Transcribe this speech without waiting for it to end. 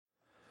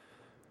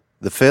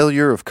The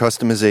failure of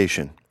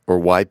customization, or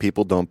why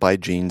people don't buy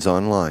jeans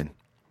online.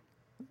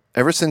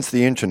 Ever since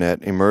the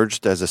Internet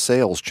emerged as a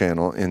sales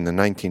channel in the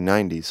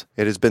 1990s,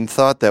 it has been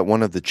thought that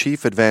one of the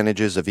chief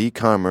advantages of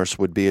e-commerce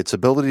would be its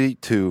ability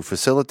to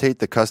facilitate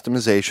the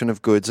customization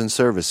of goods and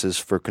services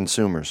for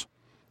consumers.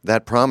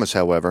 That promise,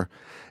 however,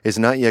 is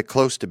not yet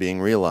close to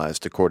being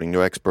realized, according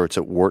to experts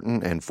at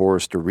Wharton and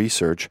Forrester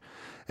Research,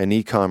 an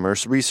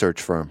e-commerce research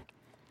firm.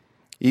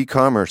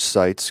 E-commerce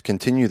sites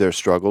continue their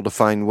struggle to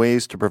find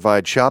ways to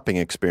provide shopping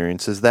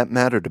experiences that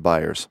matter to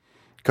buyers.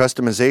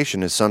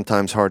 Customization is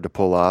sometimes hard to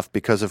pull off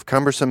because of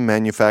cumbersome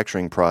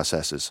manufacturing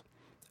processes.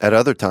 At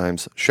other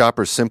times,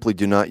 shoppers simply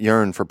do not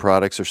yearn for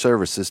products or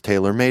services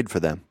tailor-made for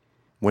them.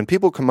 When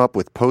people come up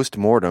with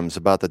post-mortems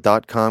about the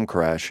dot-com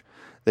crash,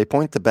 they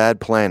point to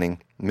bad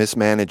planning,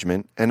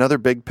 mismanagement, and other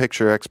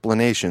big-picture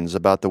explanations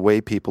about the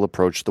way people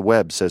approach the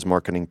web, says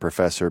marketing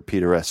professor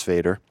Peter S.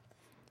 Fader.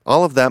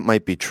 All of that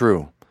might be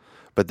true,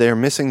 but they are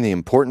missing the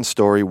important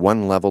story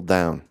one level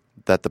down,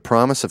 that the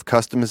promise of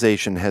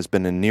customization has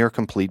been a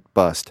near-complete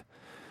bust.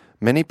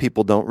 Many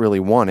people don't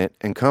really want it,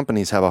 and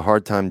companies have a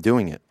hard time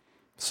doing it.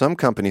 Some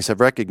companies have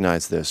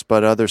recognized this,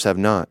 but others have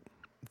not.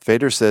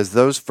 Fader says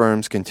those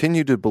firms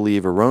continue to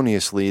believe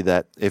erroneously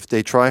that if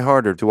they try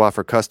harder to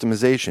offer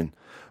customization,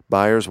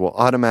 buyers will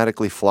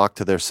automatically flock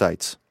to their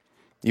sites.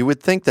 You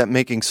would think that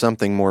making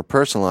something more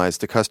personalized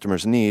to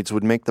customers' needs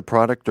would make the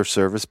product or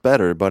service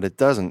better, but it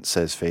doesn't,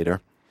 says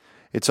Fader.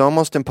 It's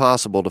almost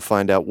impossible to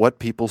find out what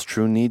people's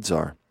true needs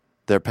are.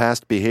 Their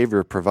past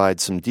behavior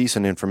provides some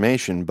decent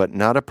information, but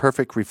not a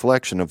perfect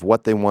reflection of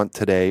what they want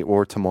today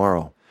or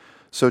tomorrow.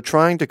 So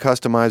trying to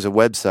customize a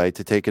website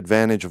to take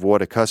advantage of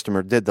what a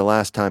customer did the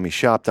last time he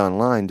shopped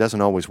online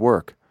doesn't always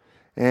work.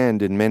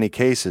 And in many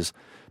cases,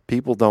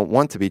 people don't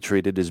want to be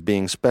treated as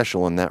being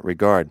special in that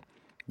regard.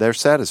 They're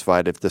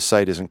satisfied if the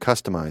site isn't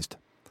customized.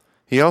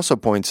 He also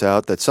points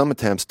out that some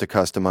attempts to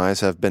customize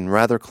have been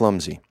rather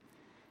clumsy.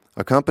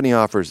 A company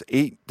offers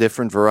 8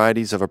 different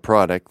varieties of a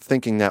product,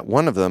 thinking that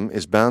one of them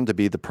is bound to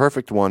be the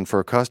perfect one for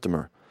a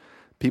customer.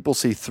 People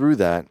see through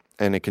that,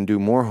 and it can do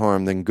more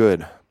harm than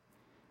good.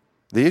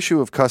 The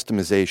issue of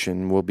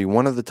customization will be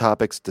one of the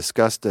topics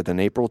discussed at an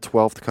April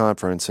 12th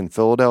conference in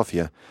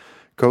Philadelphia,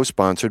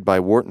 co-sponsored by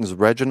Wharton's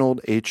Reginald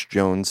H.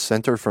 Jones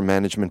Center for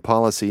Management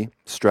Policy,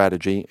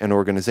 Strategy, and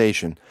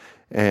Organization,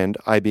 and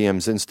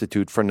IBM's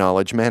Institute for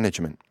Knowledge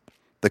Management.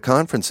 The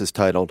conference is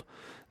titled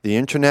The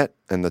Internet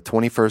and the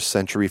 21st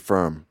Century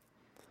Firm.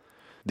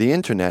 The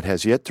Internet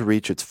has yet to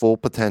reach its full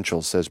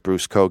potential, says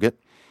Bruce Kogut,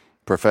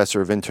 professor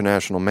of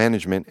international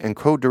management and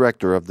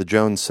co-director of the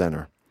Jones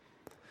Center.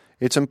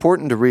 It's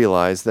important to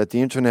realize that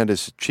the Internet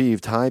has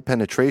achieved high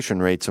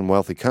penetration rates in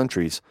wealthy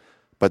countries,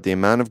 but the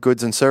amount of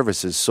goods and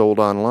services sold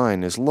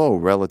online is low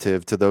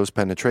relative to those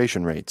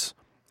penetration rates.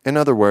 In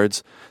other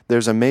words,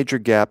 there's a major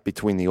gap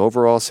between the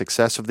overall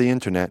success of the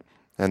Internet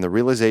and the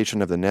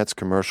realization of the net's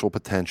commercial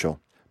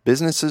potential.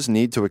 Businesses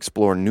need to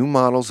explore new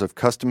models of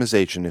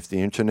customization if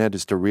the Internet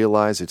is to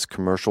realize its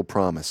commercial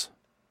promise.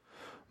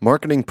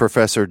 Marketing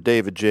professor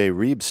David J.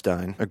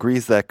 Reibstein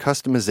agrees that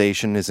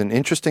customization is an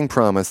interesting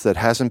promise that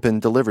hasn't been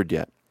delivered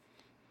yet.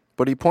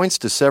 But he points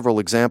to several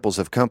examples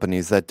of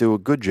companies that do a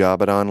good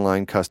job at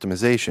online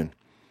customization.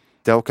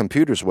 Dell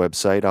Computer's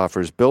website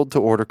offers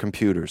build-to-order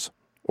computers.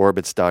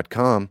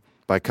 Orbitz.com,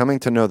 by coming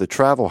to know the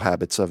travel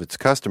habits of its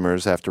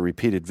customers after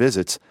repeated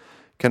visits,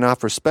 can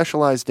offer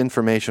specialized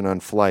information on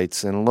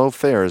flights and low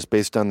fares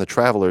based on the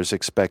traveler's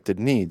expected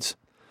needs.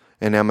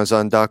 And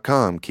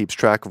Amazon.com keeps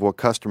track of what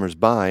customers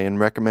buy and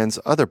recommends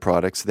other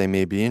products they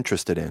may be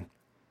interested in.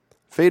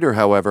 Fader,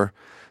 however,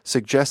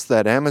 suggests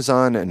that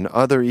Amazon and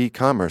other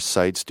e-commerce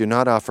sites do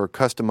not offer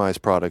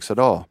customized products at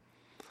all.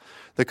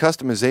 The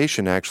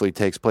customization actually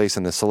takes place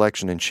in the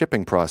selection and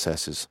shipping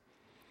processes.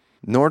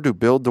 Nor do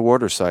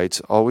build-to-order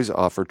sites always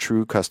offer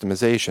true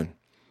customization.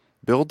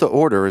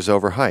 Build-to-order is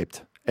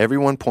overhyped.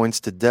 Everyone points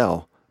to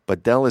Dell,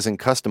 but Dell isn't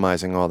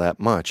customizing all that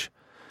much.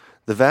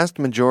 The vast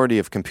majority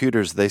of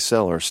computers they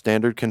sell are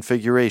standard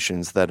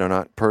configurations that are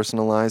not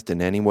personalized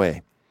in any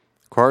way.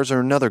 Cars are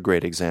another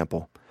great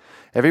example.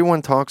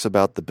 Everyone talks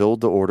about the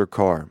build-to-order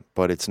car,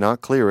 but it's not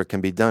clear it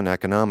can be done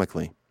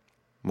economically.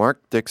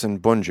 Mark Dixon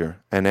Bunger,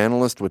 an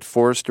analyst with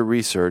Forrester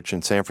Research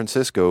in San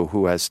Francisco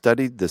who has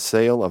studied the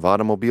sale of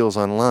automobiles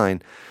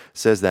online,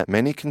 says that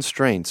many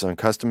constraints on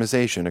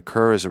customization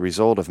occur as a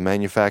result of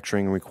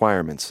manufacturing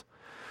requirements.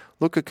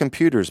 Look at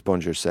computers,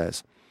 Bunger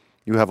says.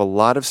 You have a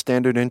lot of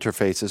standard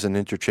interfaces and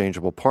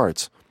interchangeable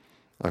parts.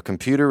 A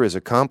computer is a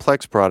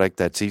complex product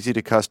that's easy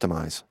to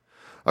customize.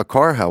 A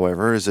car,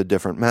 however, is a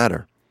different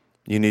matter.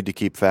 You need to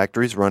keep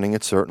factories running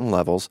at certain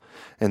levels,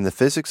 and the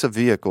physics of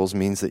vehicles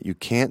means that you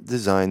can't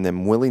design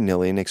them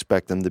willy-nilly and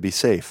expect them to be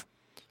safe.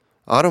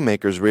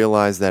 Automakers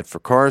realize that for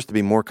cars to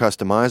be more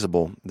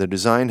customizable, the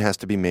design has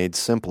to be made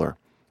simpler.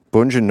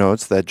 Bunger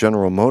notes that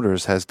General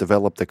Motors has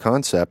developed a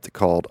concept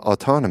called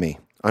autonomy,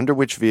 under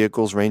which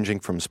vehicles ranging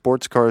from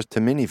sports cars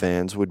to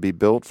minivans would be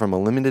built from a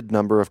limited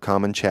number of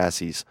common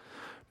chassis,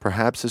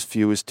 perhaps as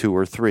few as 2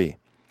 or 3.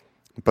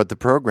 But the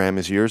program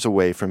is years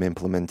away from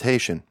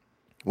implementation.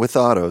 With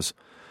autos,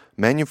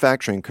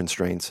 Manufacturing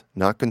constraints,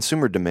 not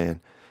consumer demand,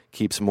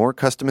 keeps more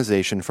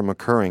customization from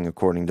occurring,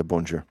 according to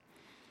Bunger.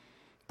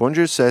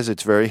 Bunger says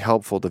it's very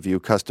helpful to view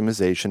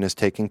customization as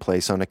taking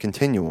place on a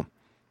continuum.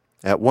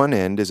 At one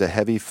end is a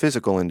heavy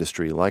physical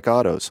industry like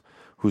autos,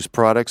 whose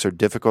products are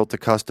difficult to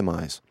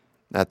customize.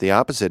 At the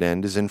opposite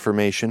end is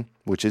information,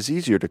 which is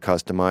easier to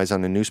customize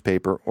on a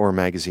newspaper or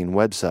magazine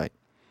website.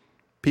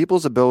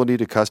 People's ability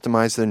to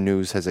customize their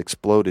news has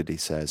exploded, he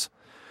says.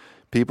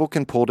 People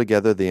can pull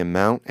together the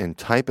amount and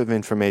type of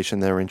information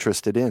they're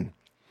interested in.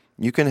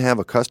 You can have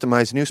a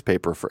customized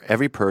newspaper for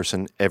every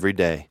person every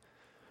day.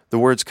 The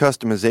words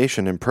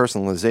customization and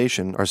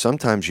personalization are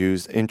sometimes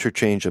used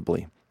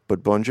interchangeably,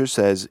 but Bunger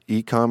says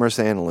e-commerce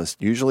analysts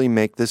usually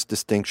make this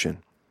distinction.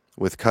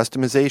 With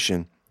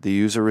customization, the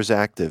user is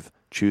active,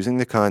 choosing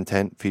the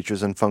content,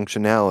 features, and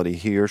functionality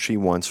he or she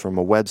wants from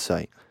a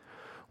website.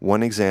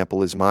 One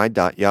example is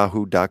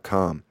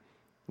my.yahoo.com.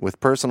 With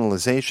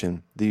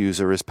personalization, the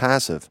user is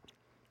passive.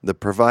 The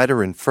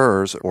provider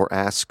infers or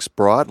asks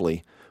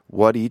broadly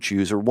what each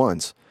user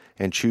wants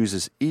and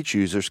chooses each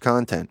user's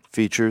content,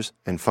 features,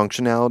 and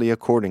functionality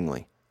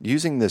accordingly.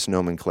 Using this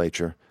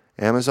nomenclature,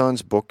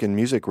 Amazon's book and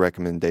music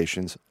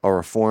recommendations are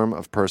a form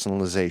of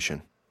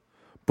personalization.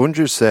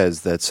 Bunger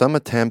says that some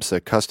attempts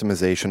at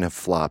customization have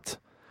flopped.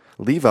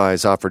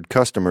 Levi's offered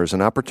customers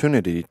an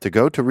opportunity to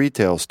go to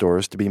retail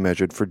stores to be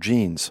measured for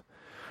jeans.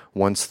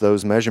 Once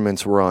those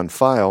measurements were on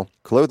file,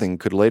 clothing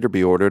could later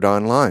be ordered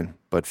online,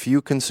 but few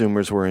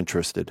consumers were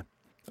interested.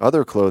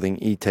 Other clothing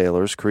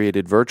e-tailers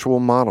created virtual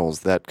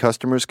models that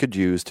customers could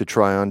use to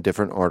try on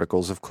different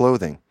articles of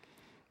clothing.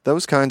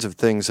 Those kinds of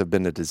things have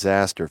been a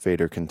disaster,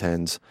 Fader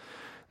contends.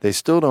 They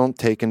still don't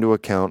take into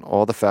account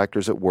all the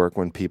factors at work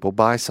when people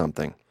buy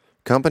something.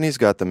 Companies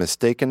got the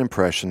mistaken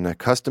impression that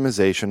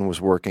customization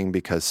was working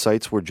because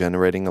sites were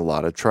generating a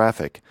lot of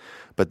traffic,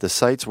 but the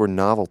sites were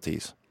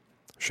novelties.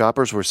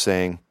 Shoppers were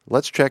saying,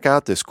 "Let's check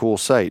out this cool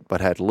site,"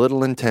 but had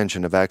little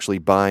intention of actually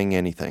buying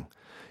anything.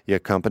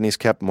 Yet companies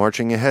kept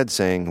marching ahead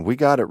saying, "We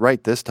got it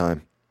right this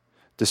time."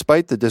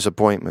 Despite the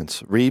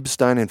disappointments, Reeb,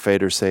 Stein, and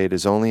Fader say it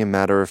is only a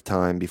matter of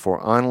time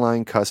before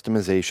online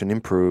customization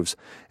improves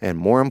and,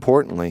 more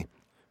importantly,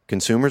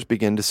 consumers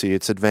begin to see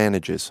its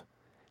advantages.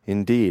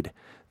 Indeed,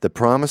 the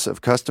promise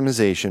of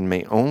customization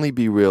may only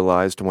be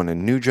realized when a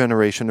new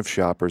generation of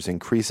shoppers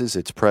increases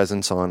its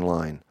presence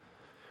online.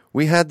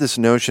 We had this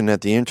notion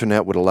that the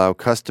Internet would allow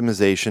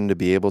customization to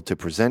be able to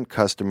present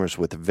customers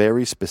with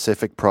very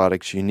specific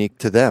products unique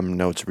to them,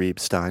 notes Reeb,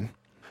 Stein.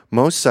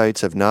 Most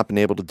sites have not been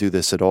able to do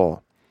this at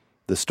all.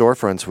 The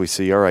storefronts we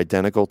see are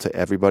identical to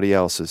everybody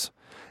else's,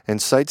 and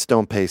sites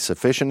don't pay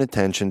sufficient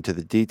attention to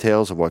the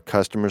details of what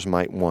customers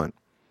might want.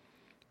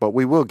 But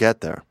we will get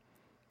there.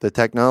 The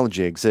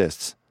technology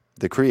exists.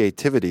 The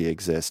creativity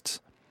exists.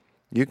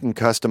 You can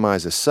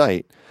customize a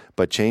site,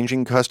 but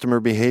changing customer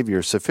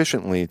behavior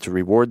sufficiently to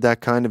reward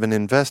that kind of an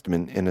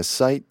investment in a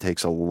site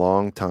takes a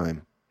long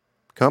time.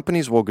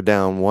 Companies will go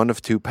down one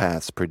of two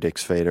paths,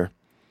 predicts Fader.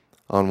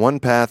 On one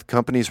path,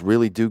 companies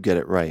really do get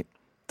it right.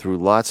 Through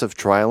lots of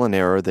trial and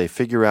error, they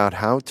figure out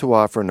how to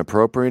offer an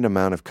appropriate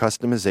amount of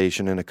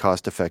customization in a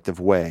cost-effective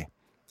way,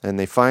 and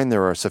they find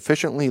there are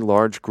sufficiently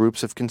large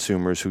groups of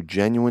consumers who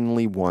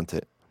genuinely want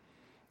it.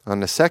 On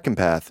the second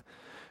path,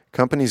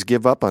 companies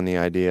give up on the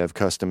idea of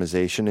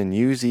customization and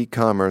use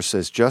e-commerce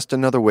as just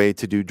another way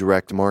to do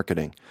direct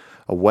marketing,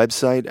 a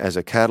website as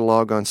a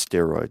catalog on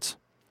steroids.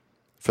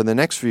 For the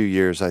next few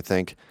years, I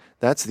think,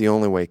 that's the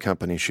only way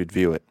companies should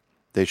view it.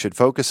 They should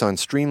focus on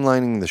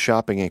streamlining the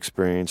shopping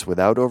experience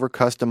without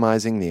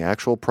over-customizing the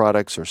actual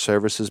products or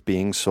services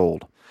being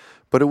sold.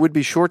 But it would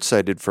be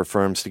short-sighted for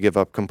firms to give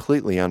up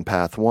completely on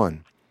path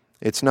one.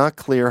 It's not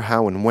clear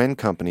how and when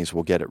companies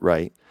will get it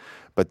right,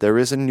 but there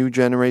is a new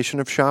generation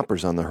of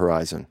shoppers on the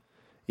horizon.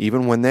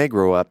 Even when they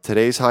grow up,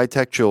 today's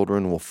high-tech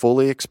children will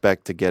fully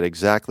expect to get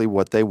exactly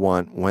what they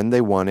want, when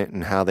they want it,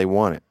 and how they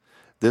want it.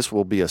 This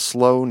will be a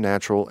slow,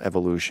 natural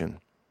evolution.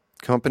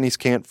 Companies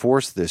can't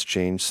force this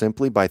change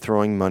simply by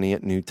throwing money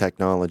at new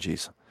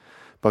technologies.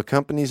 But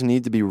companies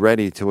need to be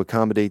ready to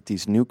accommodate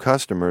these new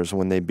customers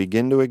when they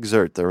begin to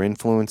exert their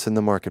influence in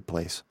the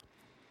marketplace.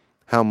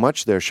 How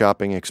much their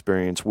shopping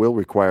experience will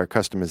require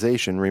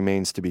customization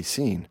remains to be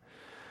seen,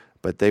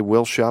 but they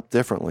will shop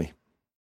differently.